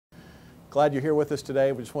Glad you're here with us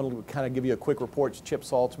today. We just wanted to kind of give you a quick report. It's Chip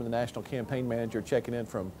Saltsman, the National Campaign Manager, checking in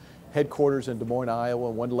from headquarters in Des Moines, Iowa.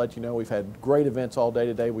 Wanted to let you know we've had great events all day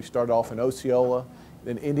today. We started off in Osceola,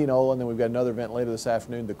 then Indianola, and then we've got another event later this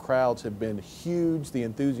afternoon. The crowds have been huge. The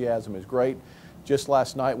enthusiasm is great. Just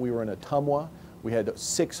last night we were in Ottumwa. We had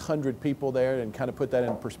 600 people there, and kind of put that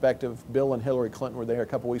in perspective. Bill and Hillary Clinton were there a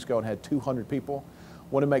couple weeks ago and had 200 people.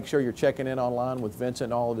 Want to make sure you're checking in online with Vincent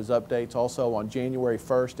and all of his updates. Also on January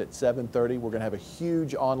 1st at 7:30, we're going to have a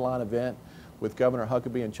huge online event with Governor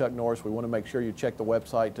Huckabee and Chuck Norris. We want to make sure you check the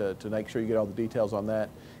website to make sure you get all the details on that.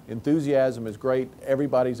 Enthusiasm is great.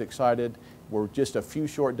 Everybody's excited. We're just a few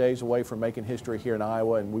short days away from making history here in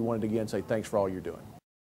Iowa, and we wanted to again say thanks for all you're doing.